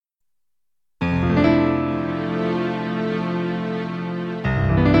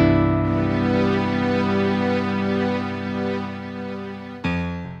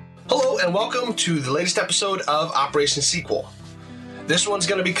and welcome to the latest episode of Operation Sequel. This one's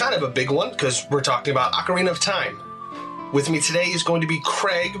going to be kind of a big one because we're talking about Ocarina of Time. With me today is going to be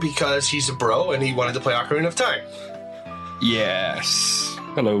Craig because he's a bro and he wanted to play Ocarina of Time. Yes.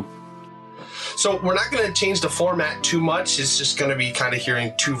 Hello. So we're not going to change the format too much. It's just going to be kind of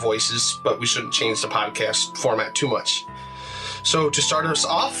hearing two voices, but we shouldn't change the podcast format too much. So to start us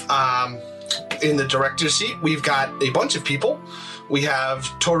off, in the director's seat, we've got a bunch of people. We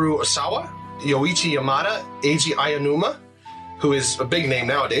have Toru Osawa, Yoichi Yamada, Eiji Ayanuma, who is a big name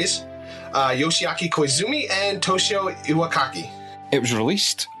nowadays, Yoshiaki Koizumi, and Toshio Iwakaki. It was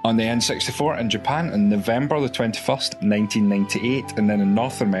released on the N64 in Japan on November the 21st, 1998, and then in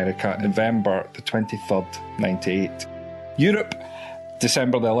North America, November the 23rd, 98. Europe,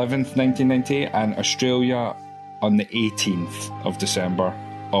 December the 11th, 1998, and Australia on the 18th of December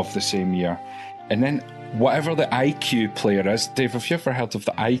of the same year. And then whatever the IQ player is, Dave, have you ever heard of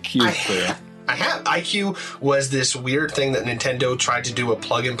the IQ player? I have. IQ was this weird thing that Nintendo tried to do a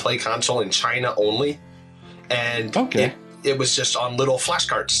plug-and-play console in China only. And it was just on little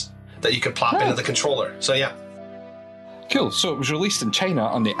flashcards that you could plop into the controller. So, yeah. Cool. So it was released in China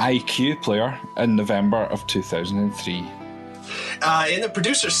on the IQ player in November of 2003. In the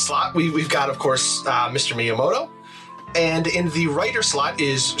producer's slot, we've got, of course, Mr. Miyamoto. And in the writer slot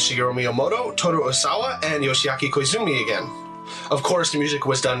is Shigeru Miyamoto, Toru Osawa, and Yoshiaki Koizumi again. Of course, the music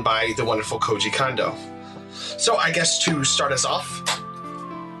was done by the wonderful Koji Kondo. So I guess to start us off,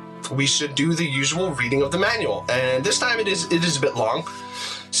 we should do the usual reading of the manual. And this time it is a bit long.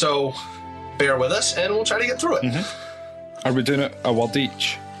 So bear with us and we'll try to get through it. Mm-hmm. Are we doing it a word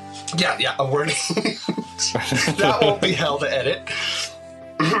each? Yeah, a word each. That won't be hell to edit.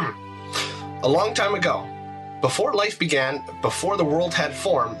 A long time ago, before life began, before the world had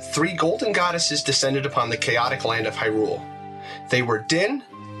form, 3 golden goddesses descended upon the chaotic land of Hyrule. They were Din,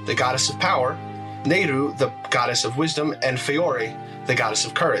 the goddess of power, Nehru, the goddess of wisdom, and Fiore, the goddess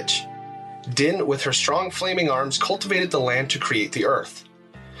of courage. Din, with her strong flaming arms, cultivated the land to create the earth.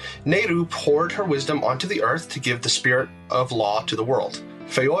 Nehru poured her wisdom onto the earth to give the spirit of law to the world.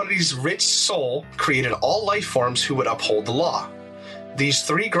 Fiore's rich soul created all life forms who would uphold the law. These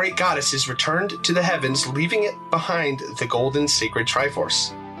 3 great goddesses returned to the heavens, leaving it behind the golden sacred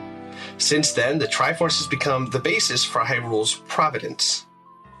Triforce. Since then, the Triforce has become the basis for Hyrule's providence.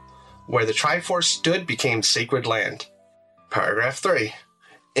 Where the Triforce stood became sacred land. Paragraph 3.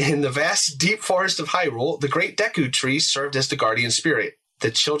 In the vast, deep forest of Hyrule, the great Deku Tree served as the guardian spirit.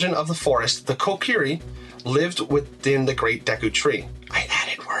 The children of the forest, the Kokiri, lived within the great Deku Tree. I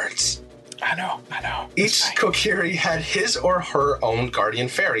added words. I know. Each Kokiri had his or her own guardian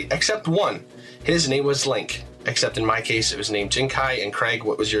fairy, except one. His name was Link. Except in my case, it was named Jinkai. And Craig,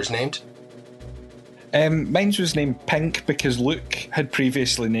 what was yours named? Mine was named Pink because Luke had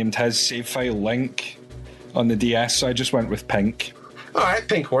previously named his save file Link on the DS, so I just went with Pink. All right,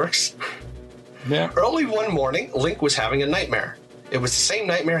 Pink works. Yeah. Early one morning, Link was having a nightmare. It was the same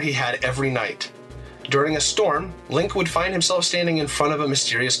nightmare he had every night. During a storm, Link would find himself standing in front of a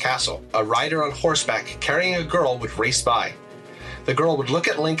mysterious castle. A rider on horseback carrying a girl would race by. The girl would look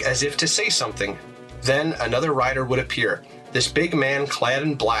at Link as if to say something. Then another rider would appear. This big man clad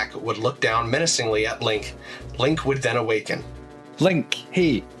in black would look down menacingly at Link. Link would then awaken. Link,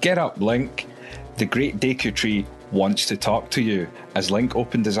 hey, get up, Link. The great Deku Tree wants to talk to you. As Link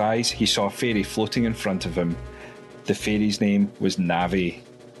opened his eyes, he saw a fairy floating in front of him. The fairy's name was Navi.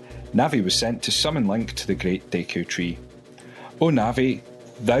 Navi was sent to summon Link to the great Deku Tree. "O Navi,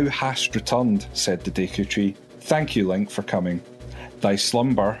 thou hast returned," said the Deku Tree. "Thank you, Link, for coming. Thy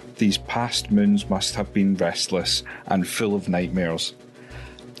slumber these past moons must have been restless and full of nightmares.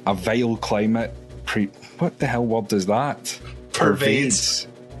 A vile climate what the hell word is that? Pervades.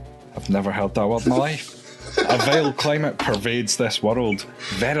 I've never heard that word in my life. A vile climate pervades this world.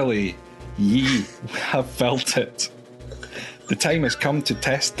 Verily, ye have felt it. The time has come to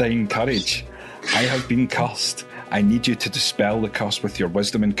test thine courage. I have been cursed. I need you to dispel the curse with your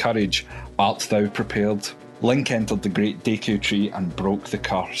wisdom and courage. Art thou prepared?" Link entered the great Deku Tree and broke the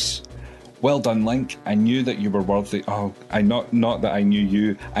curse. "Well done, Link. I knew that you were worthy." Not that I knew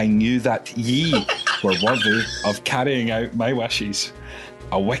you. I knew that ye were worthy of carrying out my wishes.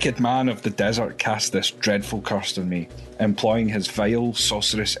 A wicked man of the desert cast this dreadful curse on me. Employing his vile,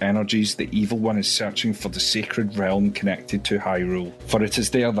 sorcerous energies, the evil one is searching for the sacred realm connected to Hyrule. For it is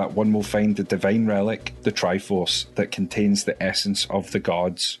there that one will find the divine relic, the Triforce, that contains the essence of the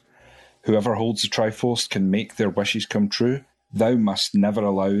gods. Whoever holds the Triforce can make their wishes come true. Thou must never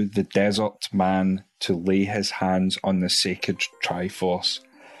allow the desert man to lay his hands on the sacred Triforce.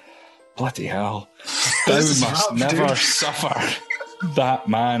 Bloody hell. Thou must never suffer that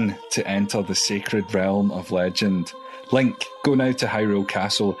man to enter the sacred realm of legend. Link, go now to Hyrule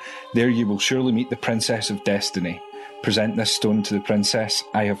Castle. There you will surely meet the Princess of Destiny. Present this stone to the princess.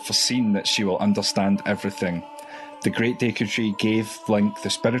 I have foreseen that she will understand everything. The great Deku Tree gave Link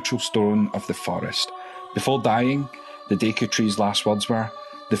the spiritual stone of the forest. Before dying, the Deku Tree's last words were,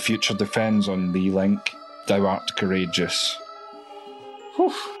 "The future depends on thee, Link. Thou art courageous."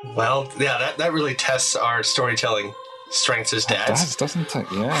 Whew. Well, yeah, that really tests our storytelling strengths as dads. It does, doesn't it?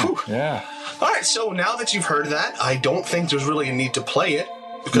 Yeah. Whew. Yeah. All right, so now that you've heard that, I don't think there's really a need to play it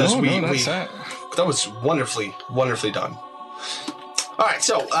because that's it. That was wonderfully done. All right,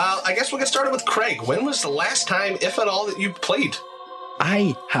 so I guess we'll get started with Craig. When was the last time, if at all, that you played?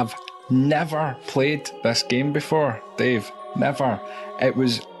 I have never played this game before, Dave. Never. It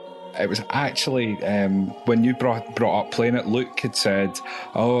was actually when you brought up playing it, Luke had said,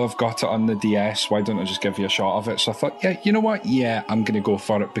 "Oh, I've got it on the DS. Why don't I just give you a shot of it?" So I thought, yeah, you know what? Yeah, I'm going to go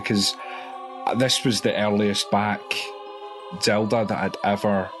for it because this was the earliest back Zelda that I'd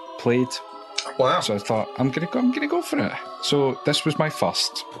ever played. Wow! So I thought I'm going to go for it. So this was my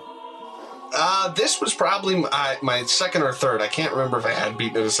first. This was probably my second or third. I can't remember if I had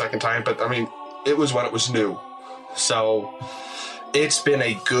beaten it a second time, but I mean, it was when it was new. So it's been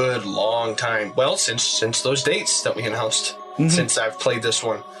a good long time. Well, since those dates that we announced, since I've played this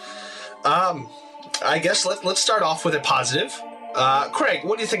one. I guess let's start off with a positive. Craig,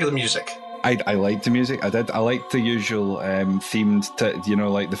 what do you think of the music? I liked the music. I did. I liked the usual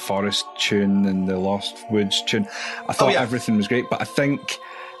themed, like the forest tune and the Lost Woods tune. I thought everything was great, but I think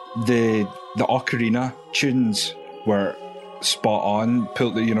the Ocarina tunes were spot on,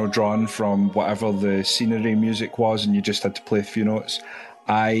 drawn from whatever the scenery music was, and you just had to play a few notes.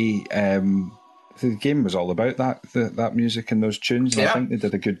 The game was all about that music and those tunes, and I think they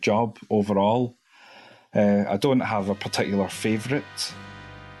did a good job overall. I don't have a particular favourite.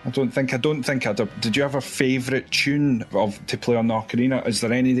 I don't think I did. Did you have a favourite tune to play on the Ocarina? Is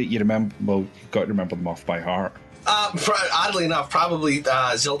there any that you remember? Well, you've got to remember them off by heart. Oddly enough, probably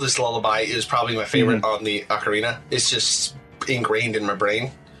Zelda's Lullaby is probably my favorite on the Ocarina. It's just ingrained in my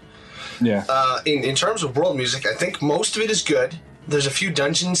brain. Yeah. In terms of world music, I think most of it is good. There's a few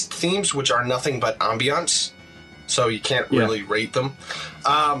dungeons themes which are nothing but ambiance, so you can't really rate them.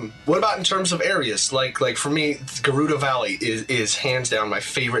 What about in terms of areas? Like for me, Gerudo Valley is hands down my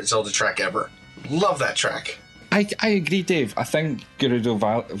favorite Zelda track ever. Love that track. I agree, Dave. I think Gerudo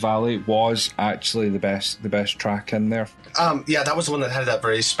Valley was actually the best track in there. That was the one that had that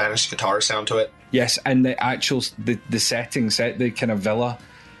very Spanish guitar sound to it. Yes, and the setting set, the kind of villa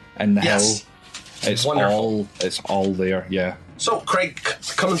and the hill. It's wonderful. It's all there, yeah. So, Craig,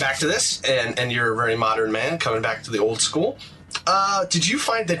 coming back to this, and you're a very modern man, coming back to the old school, did you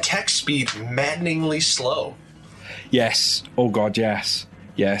find the text speed maddeningly slow? Yes. Oh, God, yes.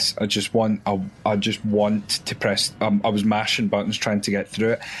 Yes, I just want to press... I was mashing buttons trying to get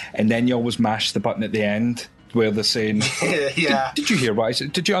through it, and then you always mash the button at the end where they're saying, yeah. Did you hear what I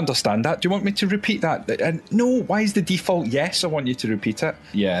said? Did you understand that? Do you want me to repeat that? And no, why is the default yes? I want you to repeat it.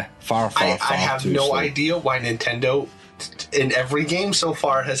 Yeah, far I have no idea why Nintendo in every game so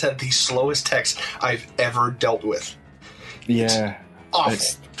far has had the slowest text I've ever dealt with. Yeah.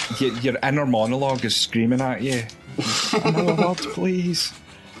 Awful. Your inner monologue is screaming at you. Another word, please.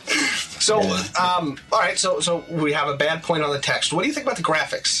 So, all right, so we have a bad point on the text. What do you think about the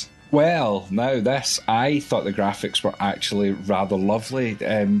graphics? Well, I thought the graphics were actually rather lovely.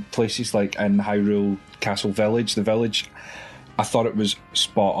 Places like in Hyrule Castle Village, I thought it was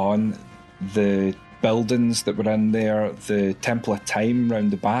spot on. The buildings that were in there, the Temple of Time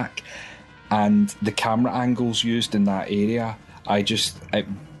round the back, and the camera angles used in that area,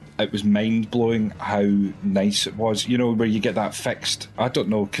 it was mind-blowing how nice it was. You know, where you get that fixed. I don't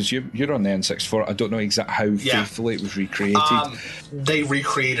know, because you're on the N64. I don't know exactly how faithfully it was recreated. They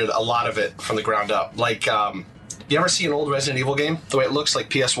recreated a lot of it from the ground up. Like, you ever see an old Resident Evil game? The way it looks like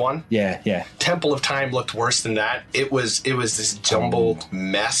PS1? Yeah. Temple of Time looked worse than that. It was this jumbled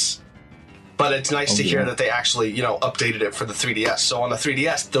mess. But it's nice to hear that they actually, updated it for the 3DS. So on the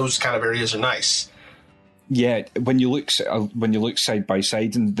 3DS, those kind of areas are nice. Yeah, when you look side by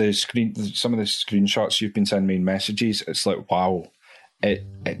side in the screen, some of the screenshots you've been sending me in messages, it's like, wow, the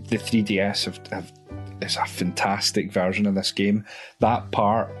 3DS it's a fantastic version of this game. That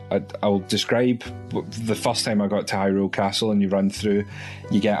part, I'll describe the first time I got to Hyrule Castle and you run through,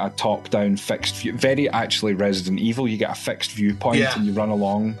 you get a top-down fixed view, very actually Resident Evil, you get a fixed viewpoint and you run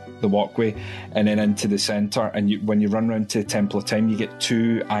along the walkway and then into the centre, and when you run around to the Temple of Time, you get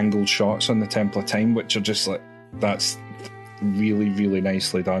two angled shots on the Temple of Time, which are just like, that's really, really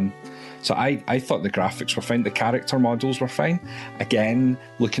nicely done. So I thought the graphics were fine. The character models were fine. Again,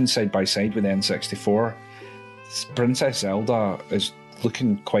 looking side by side with the N64, Princess Zelda is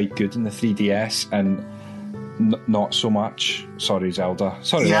looking quite good in the 3DS, and not so much. Sorry, Zelda.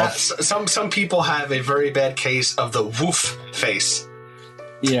 Sorry, yeah, love. Some people have a very bad case of the woof face.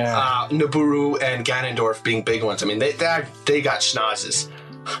 Yeah. Nabooru and Ganondorf being big ones. I mean, they got schnozzes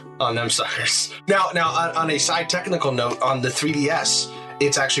on them suckers. Now, on a side technical note, on the 3DS,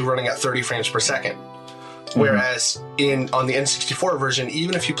 it's actually running at 30 frames per second. Whereas on the N64 version,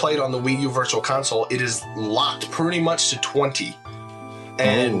 even if you play it on the Wii U Virtual Console, it is locked pretty much to 20.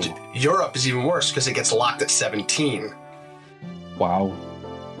 And Europe is even worse because it gets locked at 17. Wow.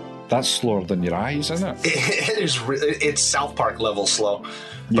 That's slower than your eyes, isn't it? It is. It's South Park level slow.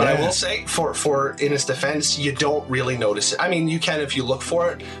 But I will say, for in its defense, you don't really notice it. I mean, you can if you look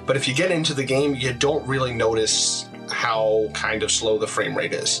for it, but if you get into the game, you don't really notice how kind of slow the frame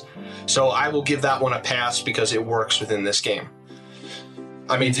rate is. So I will give that one a pass because it works within this game.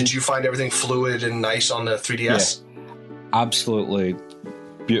 I mean, did you find everything fluid and nice on the 3DS? Yeah. Absolutely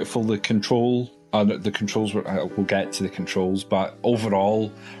beautiful. The controls we'll get to the controls, but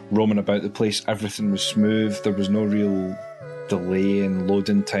overall, roaming about the place, everything was smooth. There was no real delay in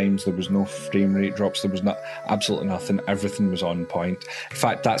loading times. There was no frame rate drops. There was absolutely nothing. Everything was on point. In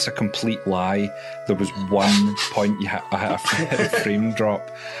fact, that's a complete lie. There was one point I had a frame drop,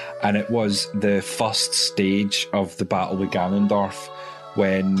 and it was the first stage of the battle with Ganondorf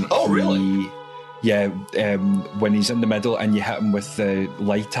when really? Yeah, when he's in the middle and you hit him with the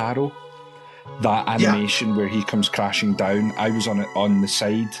light arrow. That animation where he comes crashing down, I was on the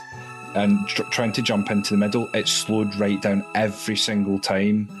side and trying to jump into the middle. It slowed right down every single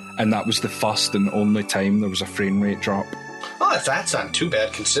time, and that was the first and only time there was a frame rate drop. Oh, that's not too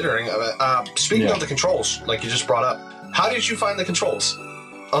bad considering. Speaking of the controls, like you just brought up, how did you find the controls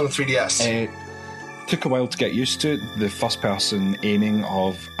on the 3DS? Took a while to get used to it. The first-person aiming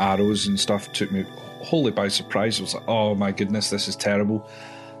of arrows and stuff took me wholly by surprise. I was like, oh my goodness, this is terrible.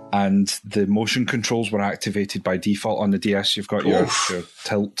 And the motion controls were activated by default on the DS. You've got your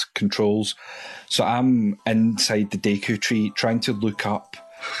tilt controls. So I'm inside the Deku tree trying to look up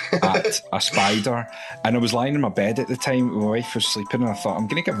at a spider. And I was lying in my bed at the time. My wife was sleeping, and I thought, I'm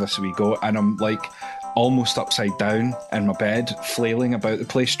going to give this a wee go. And I'm like almost upside down in my bed, flailing about the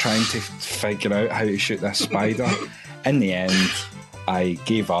place, trying to figure out how to shoot this spider. In the end, I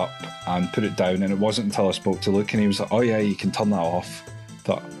gave up and put it down. And it wasn't until I spoke to Luke, and he was like, oh yeah, you can turn that off.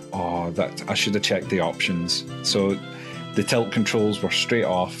 Thought, that I should have checked the options. So the tilt controls were straight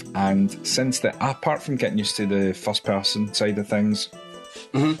off, and since apart from getting used to the first person side of things,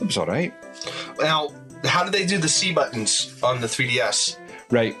 it was alright. Now, how do they do the C buttons on the 3DS?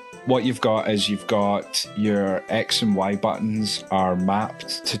 Right, what you've got is your X and Y buttons are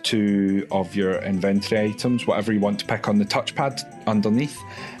mapped to two of your inventory items, whatever you want to pick on the touchpad underneath.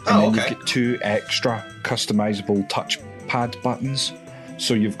 And then you've got two extra customizable touchpad buttons.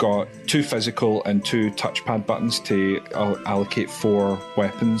 So you've got two physical and two touchpad buttons to allocate 4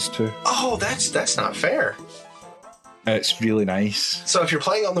 weapons to. Oh, that's not fair. It's really nice. So if you're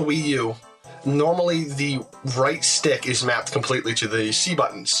playing on the Wii U, normally the right stick is mapped completely to the C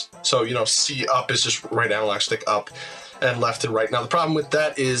buttons. So, C up is just right analog stick up, and left and right. Now, the problem with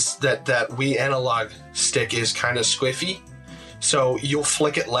that is that Wii analog stick is kind of squiffy. So you'll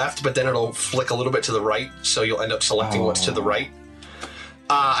flick it left, but then it'll flick a little bit to the right. So you'll end up selecting what's to the right.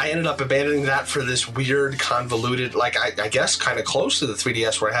 I ended up abandoning that for this weird, convoluted, I guess kind of close to the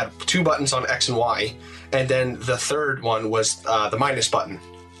 3DS, where I had 2 buttons on X and Y, and then the third one was the minus button.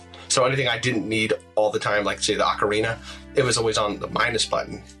 So anything I didn't need all the time, like, say, the Ocarina, it was always on the minus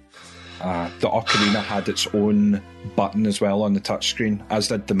button. The Ocarina had its own button as well on the touchscreen, as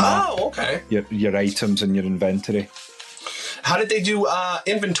did the map. Oh, okay. Your items and your inventory. How did they do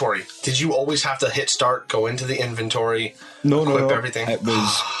inventory? Did you always have to hit start, go into the inventory, equip everything? It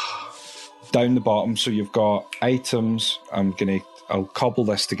was down the bottom. So you've got items. I'll cobble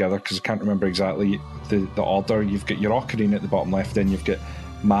this together because I can't remember exactly the order. You've got your Ocarina at the bottom left, then you've got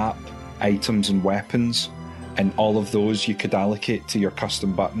map, items, and weapons. And all of those you could allocate to your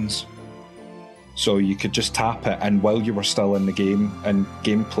custom buttons. So you could just tap it, and while you were still in the game and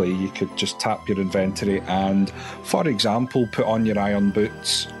gameplay, you could just tap your inventory and, for example, put on your iron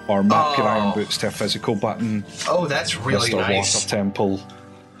boots or map your iron boots to a physical button. Oh, that's really nice. Water temple.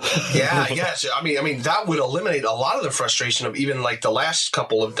 Yeah, yes. I mean, that would eliminate a lot of the frustration of even like the last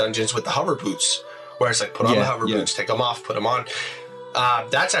couple of dungeons with the hover boots, where it's like put on the hover boots, take them off, put them on.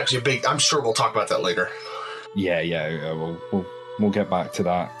 That's actually a big. I'm sure we'll talk about that later. Yeah. We'll get back to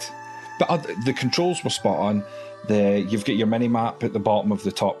that. But the controls were spot on. You've got your mini map at the bottom of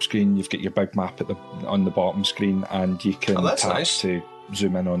the top screen. You've got your big map on the bottom screen, and you can tap to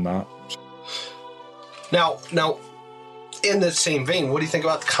zoom in on that. Now, in the same vein, what do you think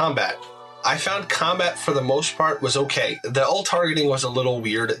about the combat? I found combat for the most part was okay. The ult targeting was a little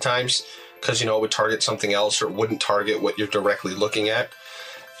weird at times because, it would target something else or it wouldn't target what you're directly looking at.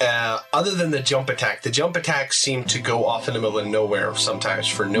 Other than the jump attack seemed to go off in the middle of nowhere sometimes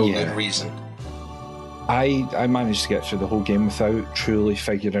for no good reason. I managed to get through the whole game without truly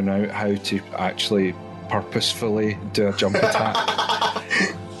figuring out how to actually purposefully do a jump attack.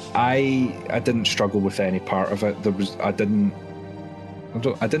 I didn't struggle with any part of it. I didn't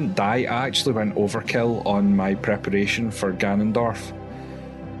die. I actually went overkill on my preparation for Ganondorf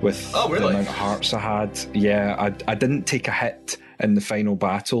with the amount of hearts I had. Yeah, I didn't take a hit in the final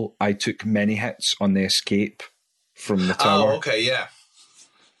battle. I took many hits on the escape from the tower. Oh, okay, yeah.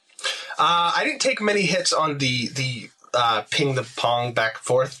 I didn't take many hits on the ping the pong back and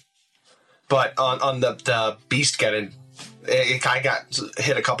forth, but on the beast getting, I got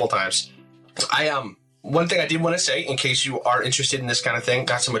hit a couple times. One thing I did want to say, in case you are interested in this kind of thing,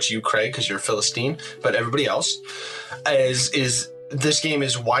 not so much you, Craig, because you're a Philistine, but everybody else, is this game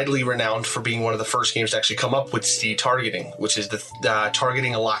is widely renowned for being one of the first games to actually come up with C targeting, which is the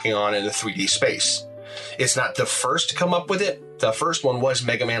targeting and locking on in a 3D space. It's not the first to come up with it. The first one was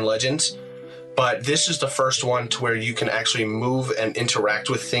Mega Man Legends, but this is the first one to where you can actually move and interact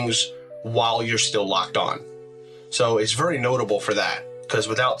with things while you're still locked on. So it's very notable for that, because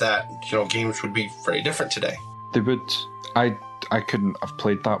without that, games would be very different today. They would. I couldn't have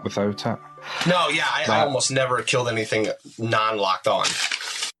played that without it. No, yeah, I almost never killed anything non-locked on.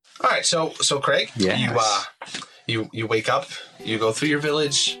 All right, so Craig, yes. You wake up, you go through your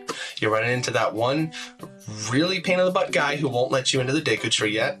village, you're running into that one really pain in the butt guy who won't let you into the Deku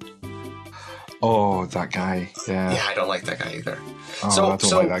Tree yet. Oh, that guy, yeah. Yeah, I don't like that guy either. Oh, I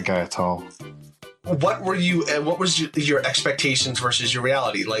don't like that guy at all. What was your expectations versus your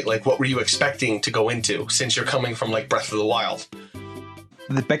reality? Like what were you expecting to go into since you're coming from like Breath of the Wild?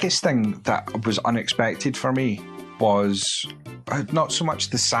 The biggest thing that was unexpected for me was not so much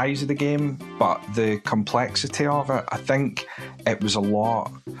the size of the game, but the complexity of it. I think there was a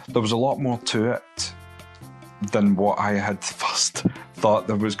lot more to it than what I had first thought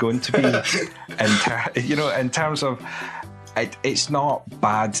there was going to be. In terms of, it's not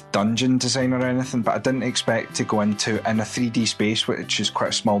bad dungeon design or anything, but I didn't expect to go into in a 3D space, which is quite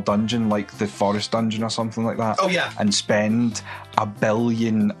a small dungeon, like the forest dungeon or something like that. Oh yeah, and spend 1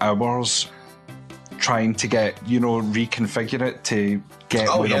 billion hours trying to get, reconfigure it to get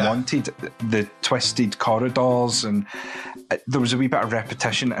what I wanted. The twisted corridors, and there was a wee bit of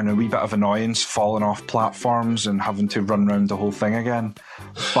repetition and a wee bit of annoyance falling off platforms and having to run around the whole thing again.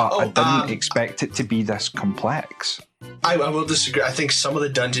 But I didn't expect it to be this complex. I will disagree. I think some of the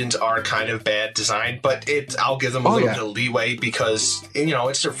dungeons are kind of bad design, but I'll give them a little bit of leeway because,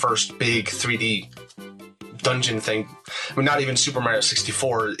 it's their first big 3D dungeon thing. I mean, not even Super Mario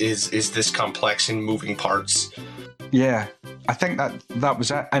 64 is this complex in moving parts. Yeah, I think that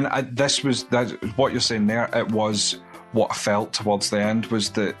was it. And what you're saying there, it was what I felt towards the end, was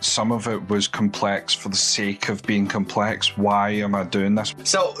that some of it was complex for the sake of being complex. Why am I doing this?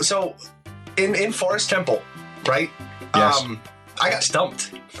 So in Forest Temple, right? Yes. I got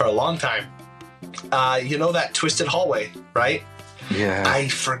stumped for a long time. That twisted hallway, right? Yeah. I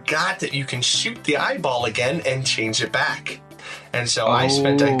forgot that you can shoot the eyeball again and change it back. And so I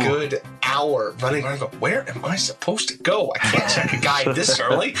spent a good hour running around going, where am I supposed to go? I can't check a guide this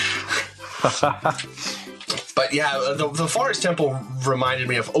early. But yeah, the Forest Temple reminded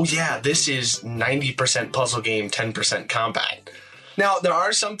me of, this is 90% puzzle game, 10% combat. Now, there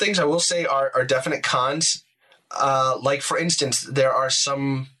are some things I will say are definite cons. Like, for instance, there are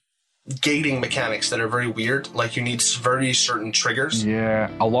some gating mechanics that are very weird. Like, you need very certain triggers.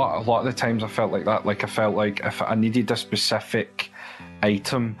 Yeah, a lot of the times I felt like that. Like, I felt like if I needed a specific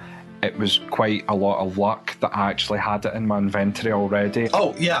item, it was quite a lot of luck that I actually had it in my inventory already.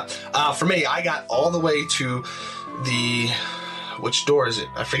 Oh, yeah. For me, I got all the way to which door is it?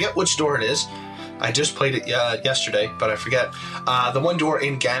 I forget which door it is. I just played it yesterday, but I forget. The one door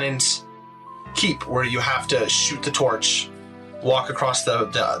in Ganon's Keep where you have to shoot the torch, walk across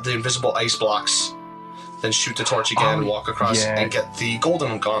the invisible ice blocks, then shoot the torch again, walk across, and get the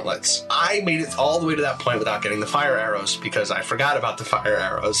golden gauntlets. I made it all the way to that point without getting the fire arrows because I forgot about the fire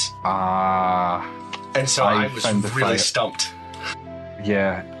arrows. And so I was really stumped.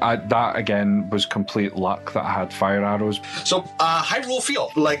 Yeah, that again was complete luck that I had fire arrows. So Hyrule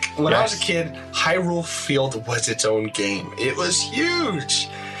Field, like when I was a kid, Hyrule Field was its own game. It was huge.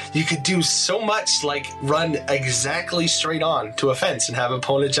 You could do so much, like run exactly straight on to a fence and have an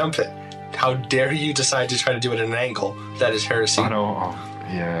opponent jump it. How dare you decide to try to do it at an angle? That is heresy. I know. Oh,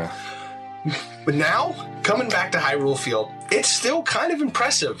 yeah. But now, coming back to Hyrule Field, it's still kind of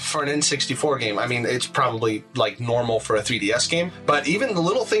impressive for an N64 game. I mean, it's probably like normal for a 3DS game, but even the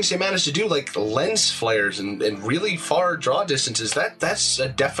little things they managed to do, like lens flares and really far draw distances, that's a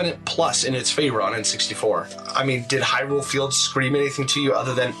definite plus in its favor on N64. I mean, did Hyrule Field scream anything to you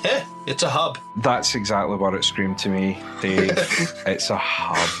other than, it's a hub? That's exactly what it screamed to me, Dave. It's a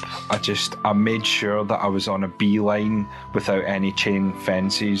hub. I made sure that I was on a beeline without any chain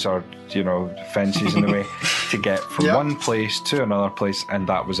fences or, fences in the way to get from one place to another place, and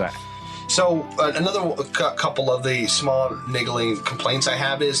that was it. So another couple of the small niggling complaints I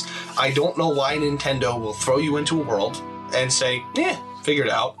have is I don't know why Nintendo will throw you into a world and say, figure it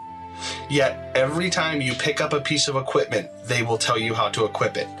out. Yet every time you pick up a piece of equipment, they will tell you how to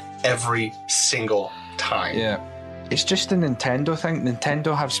equip it. Every single time. Yeah. It's just a Nintendo thing.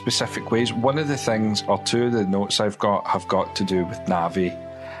 Nintendo have specific ways. One of the things, or two of the notes I've got, have got to do with Navi.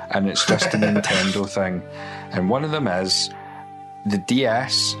 And it's just a Nintendo thing. And one of them is the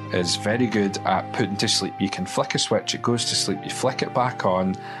DS is very good at putting to sleep. You can flick a switch, it goes to sleep, you flick it back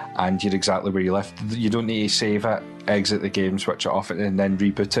on, and you're exactly where you left. You don't need to save it, exit the game, switch it off, and then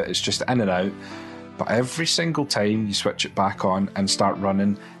reboot it. It's just in and out. But every single time you switch it back on and start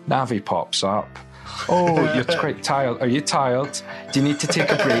running, Navi pops up. Oh, you're quite tired. Are you tired? Do you need to take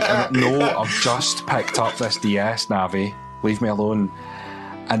a break? No, I've just picked up this DS, Navi. Leave me alone.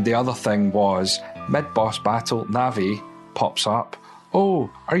 And the other thing was, mid-boss battle, Navi pops up. Oh,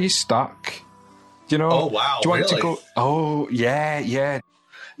 are you stuck? Oh, wow, do you want really? to go? Oh, yeah.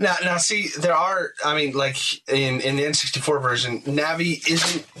 Now, see, there are, like in the N64 version, Navi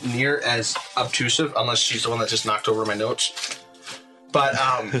isn't near as obtrusive, unless she's the one that just knocked over my notes. But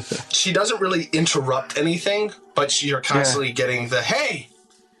she doesn't really interrupt anything, but you're constantly getting the, hey,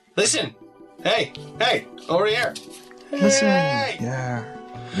 listen, hey, over here. Listen, hey. Yeah.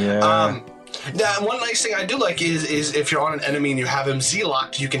 Now, one nice thing I do like is if you're on an enemy and you have him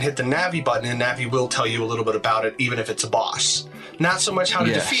Z-locked, you can hit the Navi button, and Navi will tell you a little bit about it, even if it's a boss. Not so much how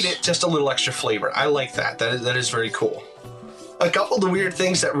to defeat it, just a little extra flavor. I like that. That is very cool. A couple of the weird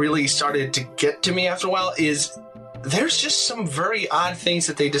things that really started to get to me after a while is there's just some very odd things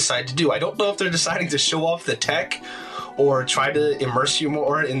that they decide to do. I don't know if they're deciding to show off the tech or try to immerse you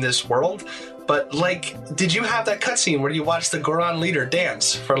more in this world, but did you have that cutscene where you watched the Goron leader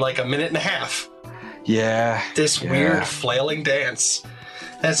dance for like a minute and a half? Yeah. This weird flailing dance.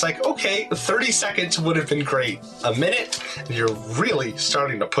 And it's like, okay, 30 seconds would have been great. A minute, and you're really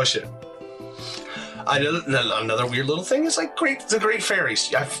starting to push it. Another weird little thing is the Great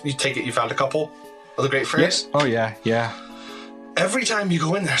Fairies. You take it, you found a couple of the Great Fairies? Yes. Oh, yeah. Every time you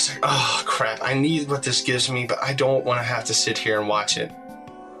go in there, it's like, oh, crap, I need what this gives me, but I don't want to have to sit here and watch it.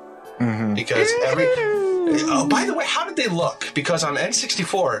 Mm-hmm. Because Oh, by the way, how did they look? Because on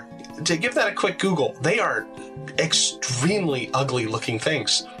N64, to give that a quick Google, they are extremely ugly looking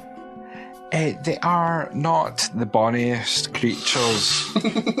things. They are not the bonniest creatures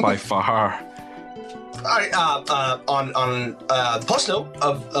by far. On the plus note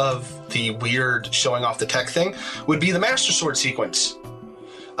of the weird showing off the tech thing would be the Master Sword sequence.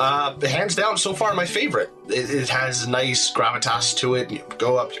 Hands down, so far my favorite. It has a nice gravitas to it. You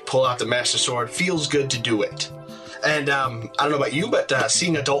go up, you pull out the Master Sword. Feels good to do it. And I don't know about you, but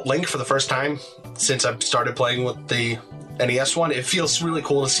seeing Adult Link for the first time since I've started playing with the NES one, it feels really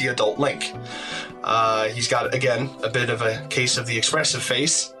cool to see Adult Link. He's got, again, a bit of a case of the expressive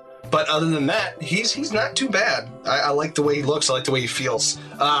face. But other than that, he's not too bad. I like the way he looks. I like the way he feels.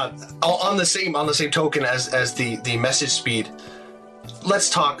 On the same token as the message speed, let's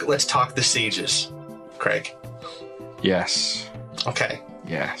talk the stages, Craig. Yes. Okay.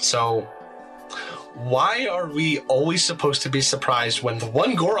 Yeah. So, why are we always supposed to be surprised when the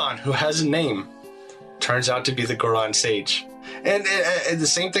one Goron who has a name turns out to be the Goron Sage? And the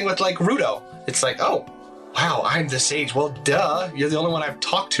same thing with Rudo. It's like, oh, wow, I'm the Sage. Well, duh. You're the only one I've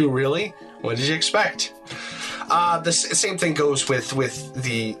talked to, really. What did you expect? The same thing goes with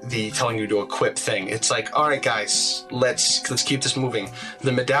the telling you to equip thing. It's like, all right, guys, let's keep this moving.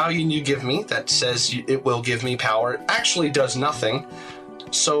 The medallion you give me that says it will give me power actually does nothing.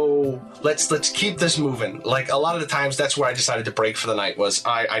 So let's keep this moving. A lot of the times, that's where I decided to break for the night. Was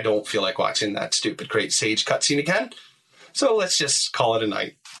I don't feel like watching that stupid Great Sage cutscene again. So let's just call it a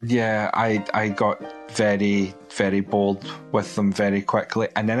night. Yeah, I got very, very bold with them very quickly.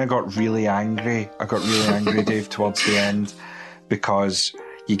 And then I got really angry. Dave, towards the end. Because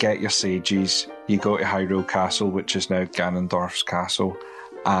you get your sages, you go to Hyrule Castle, which is now Ganondorf's castle,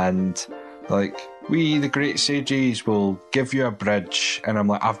 and like, we, the great sages, will give you a bridge. And I'm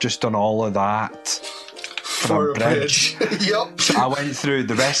like, I've just done all of that for a bridge. Yep. So I went through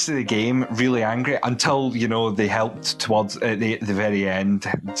the rest of the game really angry until, you know, they helped towards the very end.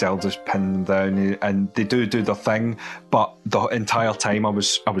 Zelda's pinned them down and they do their thing. But the entire time I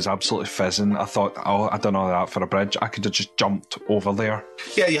was absolutely fizzing. I thought, oh, I don't know that for a bridge. I could have just jumped over there.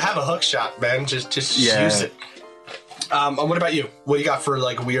 Yeah, you have a hook shot, man. Just use it. And what about you? What do you got for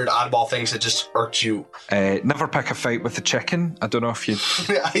like weird oddball things that just irked you? Never pick a fight with the chicken. I don't know if you...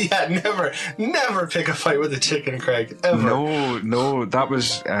 Yeah, never pick a fight with a chicken, Craig. Ever. No, that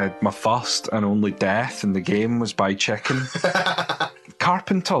was my first and only death in the game was by chicken.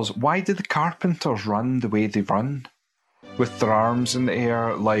 Carpenters. Why do the carpenters run the way they run? With their arms in the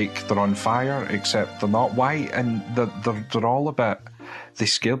air like they're on fire, except they're not. Why? And they're all a bit... They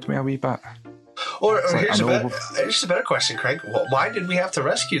scared me a wee bit. Or here's a better question, Craig. Why did we have to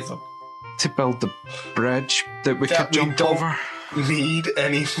rescue them? To build the bridge that we could jump over. Need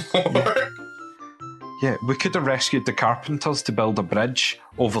anymore. Yeah, we could have rescued the carpenters to build a bridge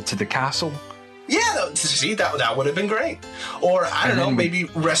over to the castle. Yeah, that would have been great. Or, I don't know, maybe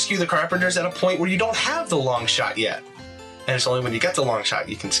rescue the carpenters at a point where you don't have the long shot yet. And it's only when you get the long shot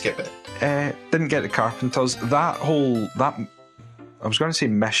you can skip it. Didn't get the carpenters. I was going to say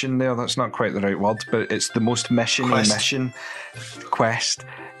mission there, that's not quite the right word, but it's the most mission-y mission quest,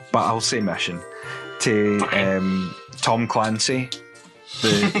 but I'll say mission, to Tom Clancy,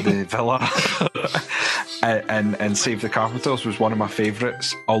 the villa, and Save the Carpenters was one of my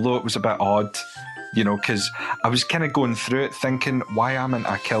favourites, although it was a bit odd, you know, because I was kind of going through it thinking, why am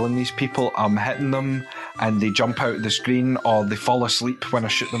I killing these people? I'm hitting them and they jump out of the screen or they fall asleep when I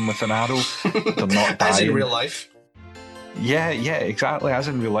shoot them with an arrow. They're not dying. As in real life. Yeah, exactly. As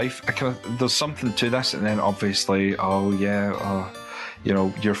in real life, there's something to this, and then obviously, you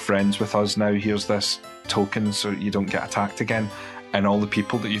know, you're friends with us now. Here's this token, so you don't get attacked again, and all the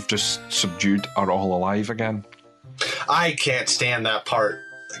people that you've just subdued are all alive again. I can't stand that part.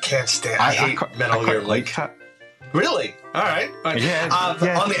 I hate Metal Gear. Like that. Really? All right. Yeah. On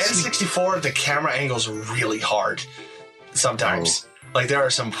the N64, the camera angle's really hard sometimes. Like, there are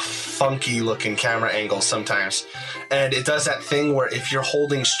some funky looking camera angles sometimes. And it does that thing where if you're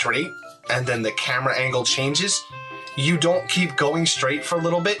holding straight and then the camera angle changes, you don't keep going straight for a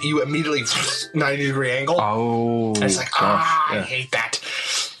little bit. You immediately 90-degree angle. Oh, and it's like, I hate that.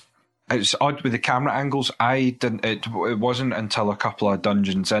 It's odd with the camera angles. It wasn't until a couple of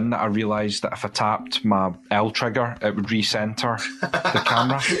dungeons in that I realised that if I tapped my L trigger, it would recenter the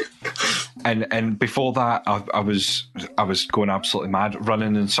camera. And before that, I was going absolutely mad,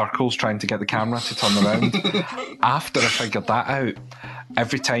 running in circles trying to get the camera to turn around. After I figured that out,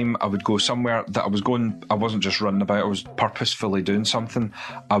 every time I would go somewhere that I wasn't just running about, I was purposefully doing something.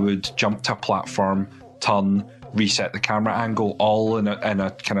 I would jump to a platform, turn, reset the camera angle, all in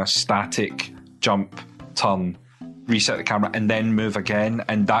a kind of static jump, turn, reset the camera, and then move again.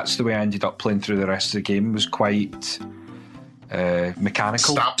 And that's the way I ended up playing through the rest of the game. It was quite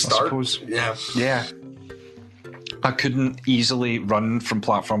mechanical. Stop, start. I suppose. Yeah. I couldn't easily run from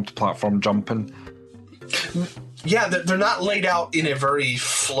platform to platform jumping. Yeah, they're not laid out in a very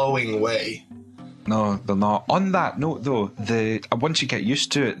flowing way. No, they're not. On that note, though, once you get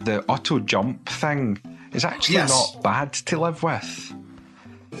used to it, the auto jump thing is actually not bad to live with.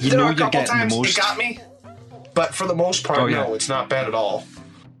 There are a couple times it got me, but for the most part, no, it's not bad at all.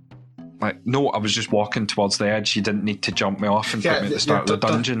 Like, no, I was just walking towards the edge. You didn't need to jump me off and put me at the start of the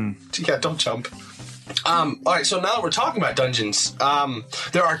dungeon. Don't jump. All right, so now that we're talking about dungeons,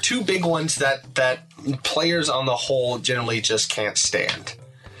 there are two big ones that players on the whole generally just can't stand.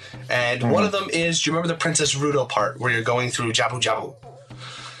 And one of them is, do you remember the Princess Ruto part where you're going through Jabu Jabu?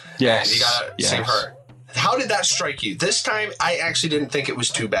 Yes. And you gotta save her. How did that strike you? This time, I actually didn't think it was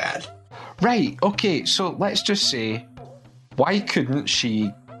too bad. Right, okay, so let's just say, why couldn't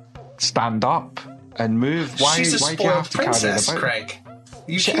she stand up and move? She's a spoiled princess, Craig.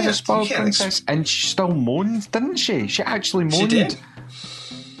 She is a spoiled princess, and she still moaned, didn't she? She actually moaned. She did.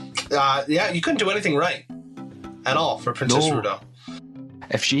 Yeah, you couldn't do anything right at all for Princess Ruto.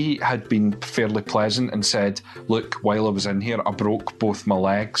 If she had been fairly pleasant and said, look, while I was in here, I broke both my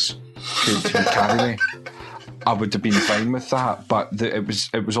legs. Could you carry me? I would have been fine with that, but it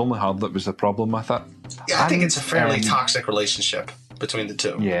was only her that was the problem with it. Yeah, I think it's a fairly toxic relationship between the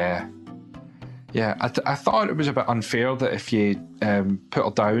two. Yeah. I thought it was a bit unfair that if you put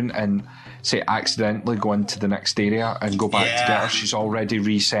her down and say accidentally go into the next area and go back to get her, she's already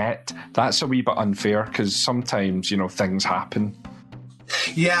reset. That's a wee bit unfair because sometimes, things happen.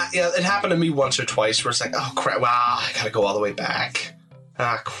 Yeah, it happened to me once or twice where it's like, oh crap, wow, I gotta go all the way back.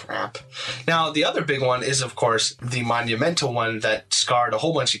 Ah, crap. Now, the other big one is, of course, the monumental one that scarred a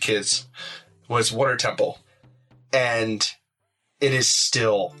whole bunch of kids was Water Temple. And it is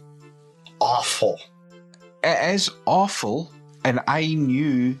still awful. It is awful, and I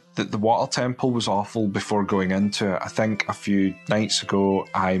knew that the Water Temple was awful before going into it. I think a few nights ago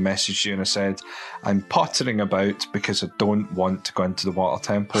I messaged you and I said, I'm pottering about because I don't want to go into the Water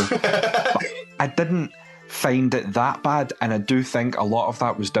Temple. But I didn't find it that bad, and I do think a lot of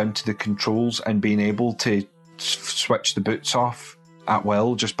that was down to the controls and being able to switch the boots off at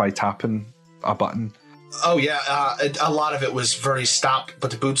will just by tapping a button. Oh, yeah. A lot of it was very stop,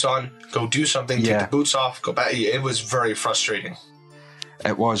 put the boots on, go do something, take the boots off, go back. It was very frustrating.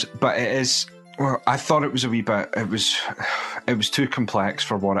 It was, but it is... Well, I thought it was a wee bit... It was too complex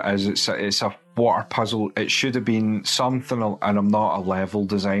for what it is. It's a water puzzle. It should have been something, and I'm not a level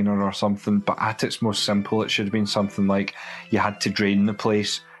designer or something, but at its most simple, it should have been something like you had to drain the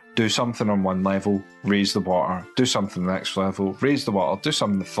place, do something on one level, raise the water, do something the next level, raise the water, do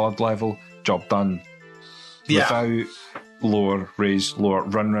something the third level, job done. Yeah. Without lower, raise, lower,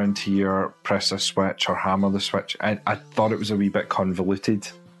 run round here, press a switch or hammer the switch. I thought it was a wee bit convoluted.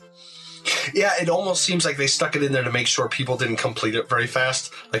 Yeah, it almost seems like they stuck it in there to make sure people didn't complete it very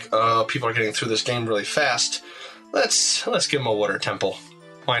fast. Like, people are getting through this game really fast. Let's give them a Water Temple.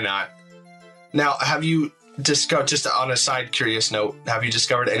 Why not? Now, have you discovered, just on a side curious note, have you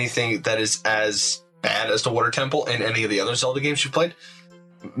discovered anything that is as bad as the Water Temple in any of the other Zelda games you've played?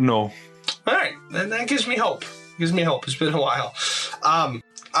 No. All right, then that gives me hope. It's been a while.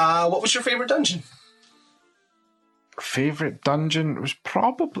 What was your favorite dungeon? Favorite dungeon was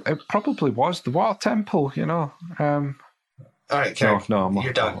probably was the Water Temple. You know. All right, Karen. No,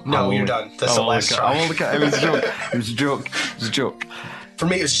 you're done. You're done. That's the last try. It was a joke. It was a joke. For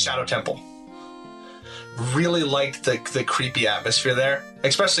me, it was Shadow Temple. Really liked the creepy atmosphere there,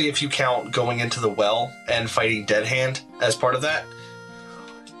 especially if you count going into the well and fighting Dead Hand as part of that.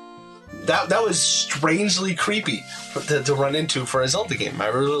 That was strangely creepy to run into for a Zelda game. I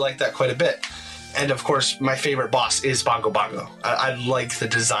really liked that quite a bit. And of course, my favorite boss is Bongo Bongo. I like the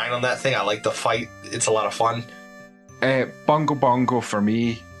design on that thing. I like the fight. It's a lot of fun. Bongo Bongo for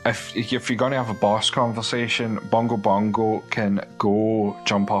me, if you're going to have a boss conversation, Bongo Bongo can go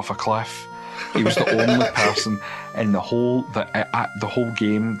jump off a cliff. He was the only person in the whole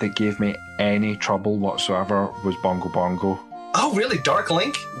game that gave me any trouble whatsoever was Bongo Bongo. Oh, really? Dark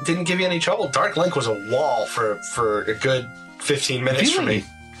Link didn't give you any trouble? Dark Link was a wall for a good 15 minutes for me.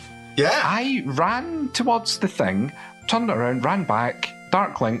 Yeah. I ran towards the thing, turned around, ran back,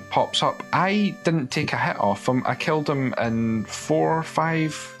 Dark Link pops up. I didn't take a hit off him. I killed him in 4 or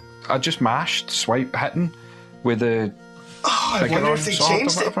 5. I just mashed, swipe, hitting with the... Oh, I wonder if they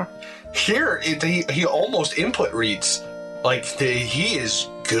changed it. Here, he almost input reads. Like, he is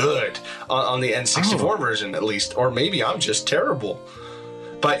good on the N64 version, at least. Or maybe I'm just terrible.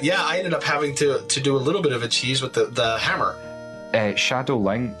 But yeah, I ended up having to do a little bit of a cheese with the hammer. Shadow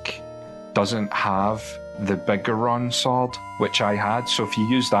Link doesn't have the Bigoron sword, which I had. So if you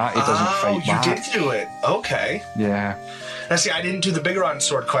use that, it doesn't fight back. You did do it. Okay. Yeah. Now see, I didn't do the Bigoron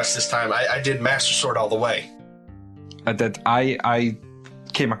sword quest this time. I did Master Sword all the way. I did. I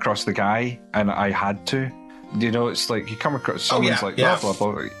came across the guy, and I had to. You know, it's like you come across someone's blah blah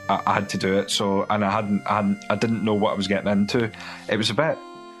blah. I had to do it. So, and I didn't know what I was getting into. It was a bit.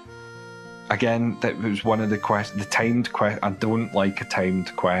 Again, that was one of the the timed quest. I don't like a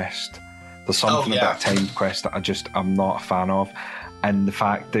timed quest. There's something about a timed quest that I'm not a fan of, and the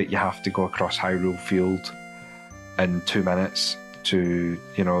fact that you have to go across Hyrule Field in 2 minutes to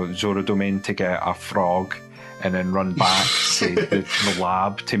Zora Domain to get a frog, and then run back to the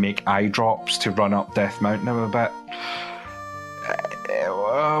lab to make eye drops to run up Death Mountain a bit.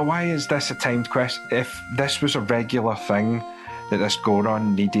 Why is this a timed quest? If this was a regular thing that this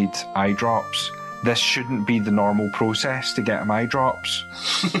Goron needed eye drops, this shouldn't be the normal process to get him eye drops.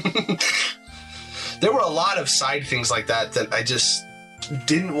 There were a lot of side things like that I just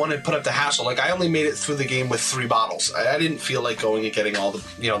didn't want to put up the hassle. Like, I only made it through the game with 3 bottles. I didn't feel like going and getting all the,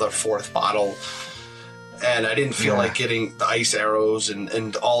 the 4th bottle. And I didn't feel like getting the ice arrows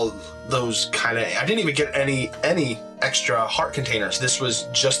and all those kind of... I didn't even get any extra heart containers. This was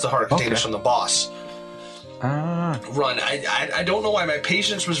just the heart containers from the boss. Run. I don't know why my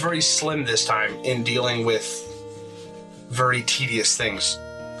patience was very slim this time in dealing with very tedious things.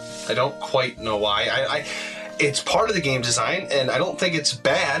 I don't quite know why. It's part of the game design, and I don't think it's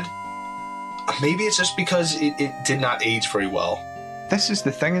bad. Maybe it's just because it did not age very well. This is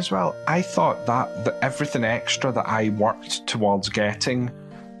the thing as well. I thought that everything extra that I worked towards getting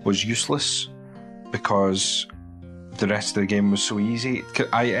was useless because the rest of the game was so easy.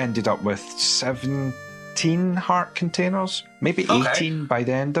 I ended up with 17 heart containers, maybe 18 by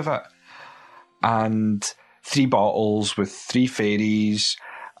the end of it. And 3 bottles with 3 fairies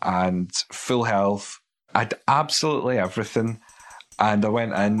and full health. I had absolutely everything. And I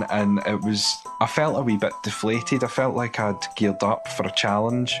went in and I felt a wee bit deflated. I felt like I'd geared up for a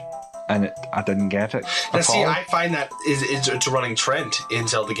challenge and I didn't get it. Now, see, I find that it's a running trend in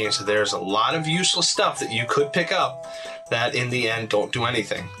Zelda games. So there's a lot of useless stuff that you could pick up that in the end don't do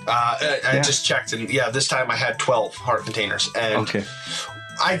anything. I just checked, and this time I had 12 heart containers. And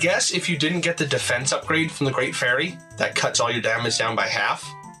I guess if you didn't get the defense upgrade from the Great Fairy that cuts all your damage down by half,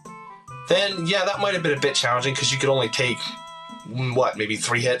 then that might have been a bit challenging because you could only take, maybe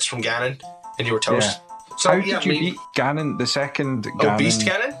 3 hits from Ganon and you were toast. Yeah. So how did you beat Ganon, the second Ganon? Oh, Beast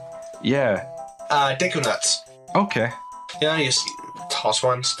Ganon? Yeah. Deku Nuts. Okay. Yeah, you toss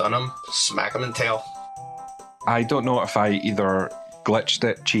one, stun him, smack him in the tail. I don't know if I either glitched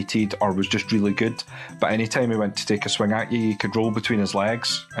it, cheated, or was just really good, but anytime he went to take a swing at you, you could roll between his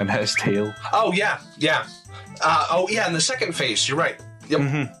legs and hit his tail. Oh, yeah. In the second phase, you're right. Yep.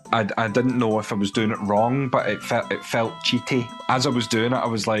 Mm-hmm. I didn't know if I was doing it wrong, but it felt cheaty. As I was doing it, I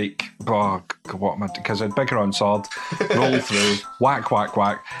was like, oh, what am I doing? Because I had bigger on sword, roll through, whack, whack,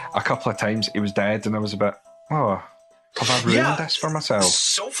 whack. A couple of times he was dead, and I was a bit, have I ruined this for myself?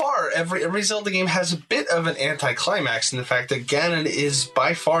 So far, every Zelda game has a bit of an anticlimax in the fact that Ganon is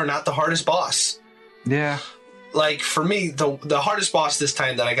by far not the hardest boss. Yeah. Like, for me, the hardest boss this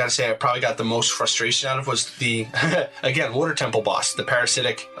time that I gotta say I probably got the most frustration out of was the, again, Water Temple boss, the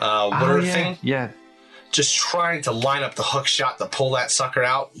parasitic water thing. Yeah. Just trying to line up the hook shot to pull that sucker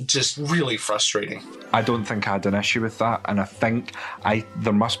out, just really frustrating. I don't think I had an issue with that, and I think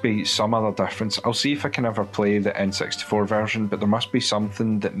there must be some other difference. I'll see if I can ever play the N64 version, but there must be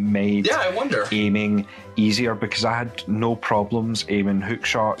something that made aiming easier, because I had no problems aiming hook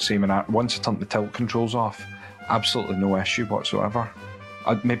shots, once I turned the tilt controls off. Absolutely no issue whatsoever.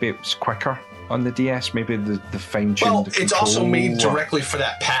 Maybe it was quicker on the DS. Maybe the fine-tuned Well, it's also made directly for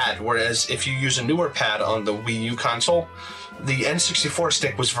that pad, whereas if you use a newer pad on the Wii U console, the N64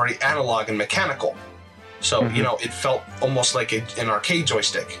 stick was very analog and mechanical. So, it felt almost like an arcade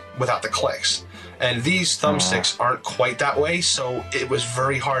joystick without the clicks. And these thumbsticks aren't quite that way, so it was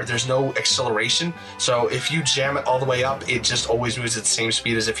very hard. There's no acceleration. So if you jam it all the way up, it just always moves at the same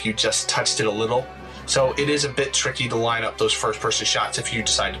speed as if you just touched it a little. So it is a bit tricky to line up those first-person shots if you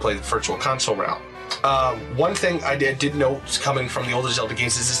decide to play the Virtual Console route. One thing I did note coming from the older Zelda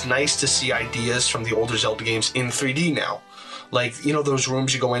games is it's nice to see ideas from the older Zelda games in 3D now. Like, those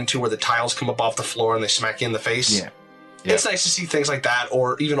rooms you go into where the tiles come up off the floor and they smack you in the face? Yeah. It's nice to see things like that,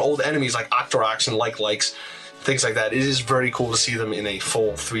 or even old enemies like Octoroks and likes, things like that. It is very cool to see them in a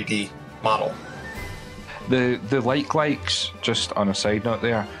full 3D model. The likes, just on a side note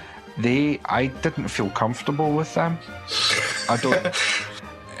there, I didn't feel comfortable with them. I don't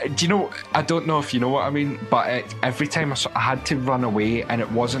know if you know what I mean, but every time I had to run away, and it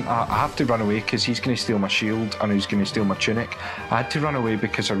wasn't I have to run away because he's going to steal my shield and he's going to steal my tunic. I had to run away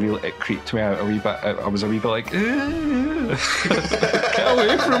because it creeped me out a wee bit. I was a wee bit like, get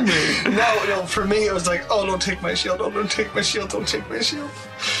away from me. No, for me it was like, oh, don't take my shield, don't take my shield, don't take my shield.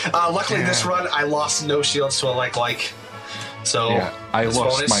 Luckily this run I lost no shields to a like. So I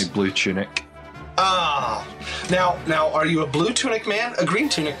lost my blue tunic. Now, are you a blue tunic man, a green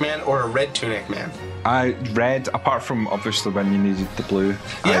tunic man, or a red tunic man? Red, apart from obviously when you needed the blue,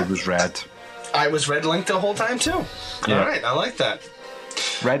 I was red. I was Red Link the whole time too. Yeah. All right, I like that.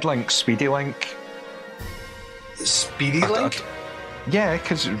 Red Link, Speedy Link. Speedy Link? Yeah,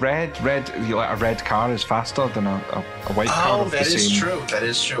 because red, a red car is faster than a white car. Oh, that is true. That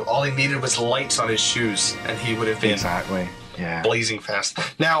is true. All he needed was lights on his shoes, and he would have been blazing fast.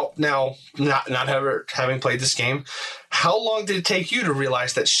 Now, not having played this game, how long did it take you to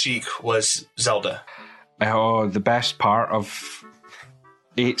realize that Sheik was Zelda? Oh, the best part of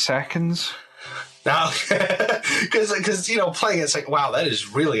 8 seconds. Now, because playing it's like, wow, that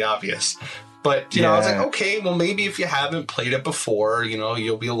is really obvious. But, I was like, okay, well, maybe if you haven't played it before,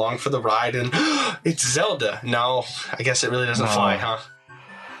 you'll be along for the ride, and it's Zelda. No, I guess it really doesn't fly, huh?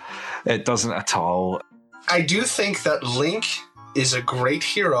 It doesn't at all. I do think that Link is a great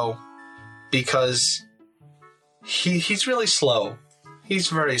hero because he's really slow. He's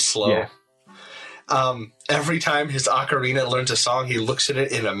very slow. Yeah. Every time his ocarina learns a song, he looks at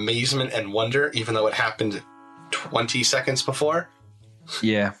it in amazement and wonder, even though it happened 20 seconds before.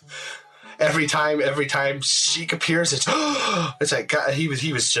 Yeah. every time Sheik appears, it's like God, he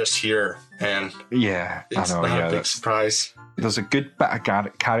was just here, and yeah, it's I know. not Yeah, a big surprise. There's a good bit of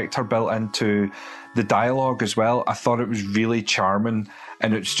character built into the dialogue as well. I thought it was really charming,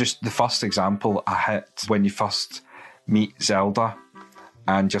 and it's just the first example I hit when you first meet Zelda,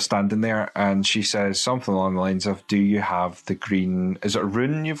 and you're standing there, and she says something along the lines of, "Do you have the green? Is it a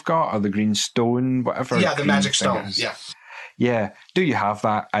rune you've got, or the green stone, whatever?" Yeah, the magic stone. Yeah. Yeah, do you have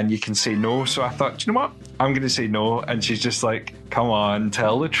that? And you can say no. So I thought, do you know what? I'm going to say no. And she's just like, come on,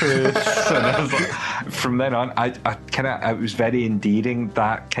 tell the truth. And I was like, from then on, it was very endearing,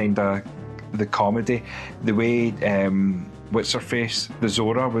 that kind of, the comedy, the way, what's her face? The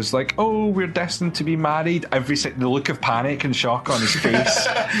Zora was like, oh, we're destined to be married. The look of panic and shock on his face.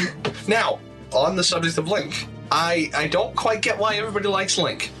 Now, on the subject of Link, I don't quite get why everybody likes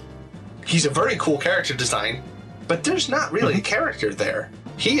Link. He's a very cool character design, but there's not really a character there.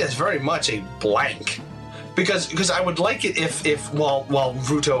 He is very much a blank. Because I would like it if while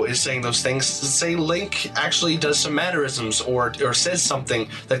Ruto is saying those things, say Link actually does some mannerisms or says something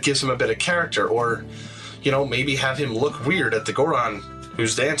that gives him a bit of character, or maybe have him look weird at the Goron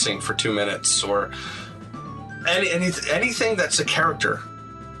who's dancing for 2 minutes, or anything that's a character.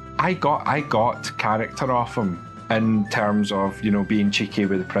 I got character off him in terms of being cheeky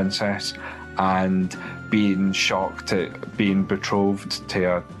with the princess and being shocked at being betrothed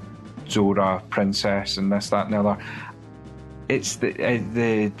to a Zora princess and this, that, and the other. It's the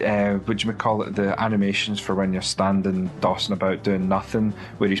what you call it, the animations for when you're standing, dossing about doing nothing,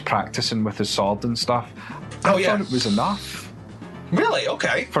 where he's practicing with his sword and stuff. I thought it was enough. Really?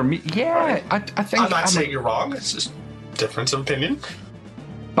 Okay. For me, yeah. Right. I think I'm not saying you're wrong. It's just difference of opinion.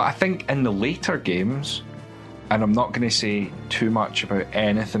 But I think in the later games, and I'm not going to say too much about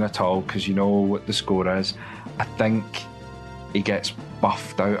anything at all because you know what the score is, I think he gets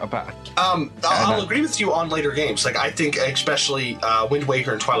buffed out a bit. I'll agree with you on later games. Like, I think especially Wind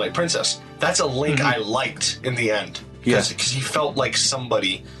Waker and Twilight Princess, that's a Link I liked in the end. Because he felt like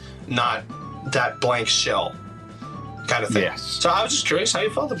somebody, not that blank shell kind of thing. Yes. So I was just curious how you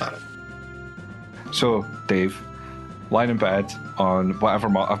felt about it. So, Dave, lying in bed on whatever,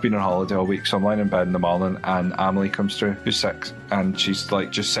 I've been on holiday all week, so I'm lying in bed in the morning and Amelie comes through, who's 6, and she's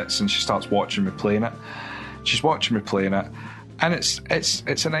like, just sits and she starts watching me playing it. She's watching me playing it, and it's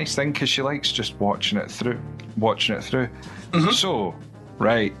a nice thing because she likes just watching it through. Mm-hmm. So,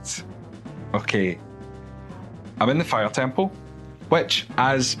 right, okay, I'm in the Fire Temple, which,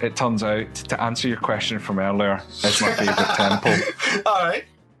 as it turns out, to answer your question from earlier, is my favourite temple. All right.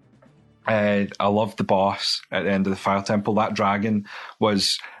 I loved the boss at the end of the Fire Temple. That dragon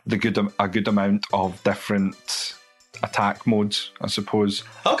was a good amount of different attack modes, I suppose.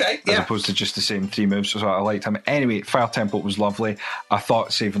 Okay, yeah. As opposed to just the same 3 moves, so I liked him. Anyway, Fire Temple was lovely. I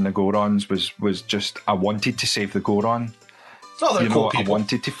thought saving the Gorons was just... I wanted to save the Goron. Oh, they're cool people. I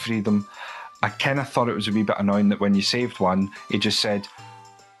wanted to free them. I kind of thought it was a wee bit annoying that when you saved one, he just said,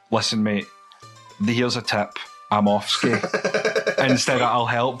 listen, mate, here's a tip. I'm off ski. Instead of I'll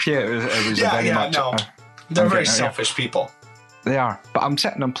help you. It was very much... No. They're very selfish people. They are. But I'm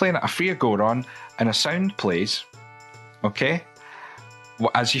playing it, I free a Goron, and a sound plays, okay,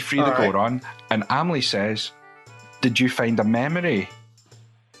 as you free the Goron, and Amelie says, did you find a memory?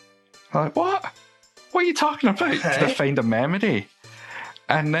 I'm like, what? What are you talking about? Did I find a memory?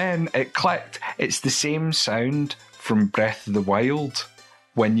 And then it clicked. It's the same sound from Breath of the Wild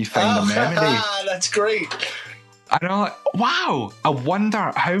when you find a memory. That's great. And I'm like, wow, I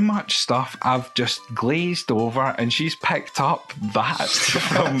wonder how much stuff I've just glazed over and she's picked up that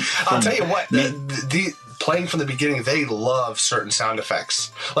from I'll tell you what, the playing from the beginning, they love certain sound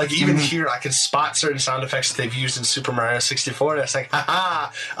effects. Like, even here, I can spot certain sound effects that they've used in Super Mario 64, and it's like,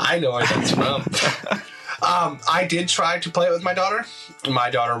 haha, I know where that's from. I did try to play it with my daughter.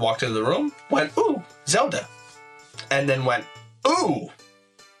 My daughter walked into the room, went, ooh, Zelda. And then went, ooh.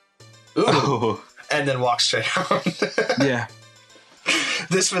 And then walked straight out. Yeah.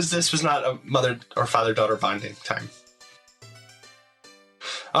 This was not a mother or father-daughter bonding time.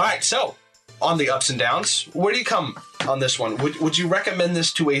 All right, so on the ups and downs, where do you come on this one? Would you recommend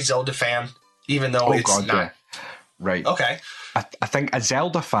this to a Zelda fan, even though it's not? Yeah. Right. Okay. I think a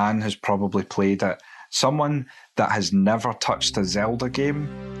Zelda fan has probably played it. Someone that has never touched a Zelda game,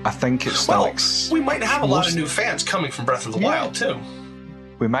 I think it's still... we might have a lot of new fans coming from Breath of the Wild, too.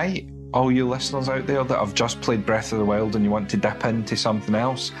 We might. All you listeners out there that have just played Breath of the Wild and you want to dip into something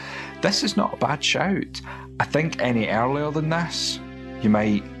else, this is not a bad shout. I think any earlier than this, you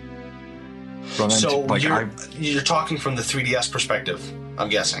might run into... So you're talking from the 3DS perspective, I'm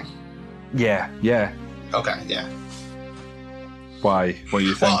guessing? Yeah. Okay, yeah. Why? What are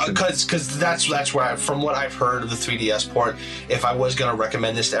you thinking? Well, because that's where, from what I've heard of the 3DS port, if I was going to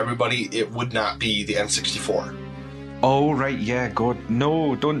recommend this to everybody, it would not be the N64. Oh, right, yeah, God.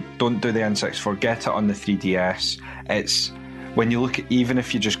 No, don't do the N64. Get it on the 3DS. It's... When you look at, even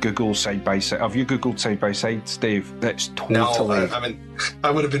if you just Google side by side, have you Googled side by sides, Dave? That's totally. No, I mean,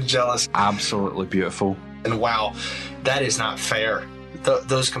 I would have been jealous. Absolutely beautiful. And wow, that is not fair.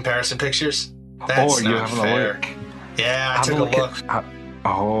 Those comparison pictures. That's you're not having fair. a look. Yeah, I took a look.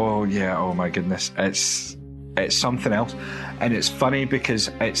 Oh yeah. Oh my goodness. It's something else, and it's funny because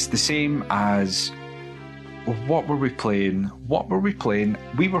it's the same as. What were we playing?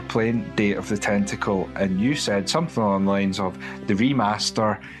 We were playing Day of the Tentacle, and you said something along the lines of the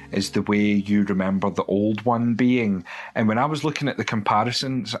remaster is the way you remember the old one being. And when I was looking at the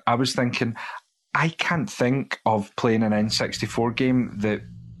comparisons, I was thinking, I can't think of playing an N64 game that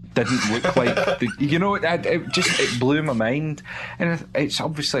didn't look like it blew my mind. And it's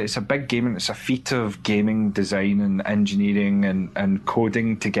obviously it's a big game, and it's a feat of gaming design and engineering and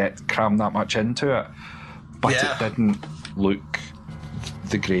coding to cram that much into it. But it didn't look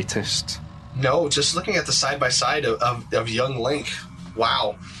the greatest. No, just looking at the side-by-side of young Link.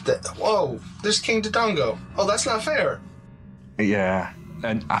 Wow. Whoa, there's King Dodongo. Oh, that's not fair. Yeah,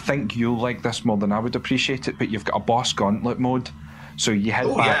 and I think you'll like this more than I would appreciate it, but you've got a boss gauntlet mode. So you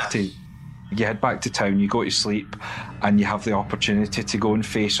head back to town, you go to sleep, and you have the opportunity to go and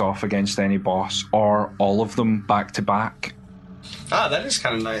face off against any boss, or all of them back to back. Ah, that is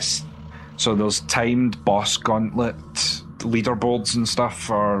kind of nice. So there's timed boss gauntlet leaderboards and stuff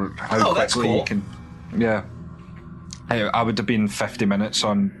for how quickly you can. Yeah, I would have been 50 minutes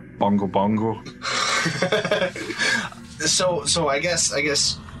on Bongo Bongo. So I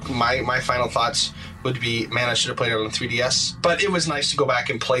guess my final thoughts would be, man, I should have played it on 3DS. But it was nice to go back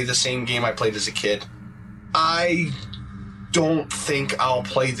and play the same game I played as a kid. I don't think I'll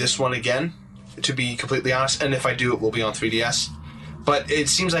play this one again, to be completely honest. And if I do, it will be on 3DS. But it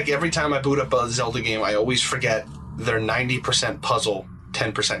seems like every time I boot up a Zelda game, I always forget they're 90% puzzle,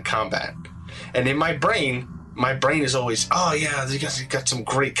 10% combat. And in my brain is always, oh yeah, you guys got some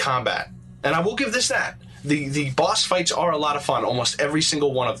great combat. And I will give this that. The boss fights are a lot of fun, almost every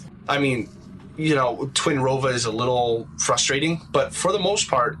single one of them. I mean, Twin Rova is a little frustrating, but for the most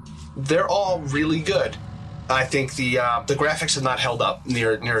part, they're all really good. I think the graphics have not held up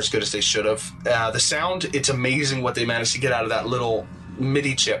near as good as they should have. The sound, it's amazing what they managed to get out of that little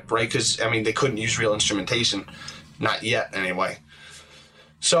MIDI chip, right? Because, I mean, they couldn't use real instrumentation. Not yet, anyway.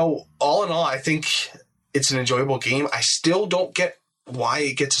 So, all in all, I think it's an enjoyable game. I still don't get why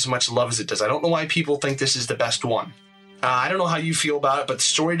it gets as much love as it does. I don't know why people think this is the best one. I don't know how you feel about it, but the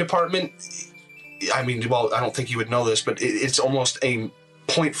story department, I mean, well, I don't think you would know this, but it's almost a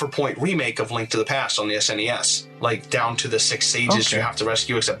point-for-point remake of Link to the Past on the SNES, like down to the 6 sages you have to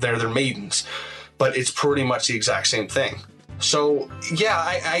rescue, except they're maidens. But it's pretty much the exact same thing. So, yeah,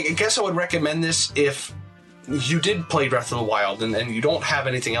 I guess I would recommend this if you did play Breath of the Wild and you don't have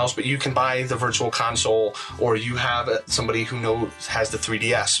anything else, but you can buy the Virtual Console, or you have somebody who has the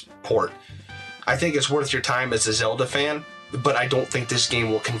 3DS port. I think it's worth your time as a Zelda fan, but I don't think this game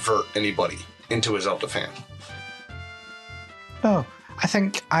will convert anybody into a Zelda fan. No. I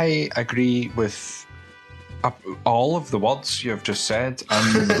think I agree with all of the words you've just said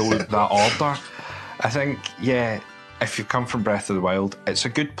in that order. I think, yeah, if you come from Breath of the Wild, it's a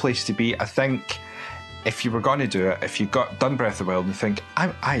good place to be. I think if you were going to do it, if you done Breath of the Wild and think,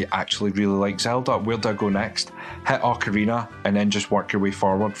 I actually really like Zelda, where do I go next? Hit Ocarina and then just work your way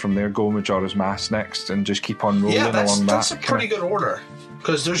forward from there. Go Majora's Mask next and just keep on rolling along that. That's a pretty good order,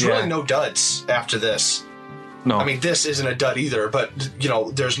 because there's really no duds after this. No. I mean, this isn't a dud either, but,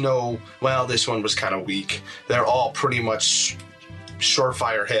 there's no, well, this one was kind of weak. They're all pretty much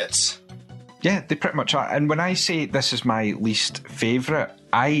surefire hits. Yeah, they pretty much are. And when I say this is my least favourite,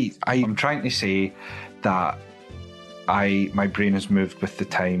 I'm trying to say that my brain has moved with the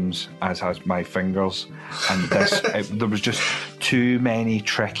times, as has my fingers. And there was just too many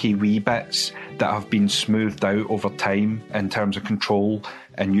tricky wee bits that have been smoothed out over time in terms of control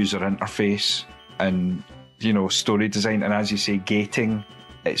and user interface and story design, and as you say, gating.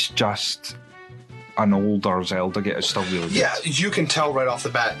 It's just an older Zelda game. It's still really good. Yeah, you can tell right off the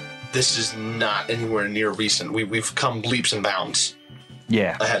bat, this is not anywhere near recent. We've come leaps and bounds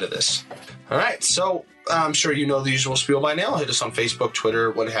ahead of this. All right, so I'm sure you know the usual spiel by now. Hit us on Facebook,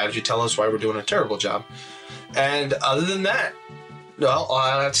 Twitter, what have you. Tell us why we're doing a terrible job. And other than that, well, all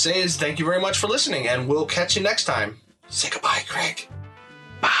I have to say is thank you very much for listening, and we'll catch you next time. Say goodbye, Craig.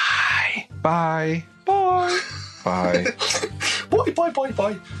 Bye. Bye. Bye. Bye. Bye, bye, bye,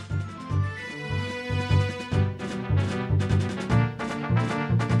 bye.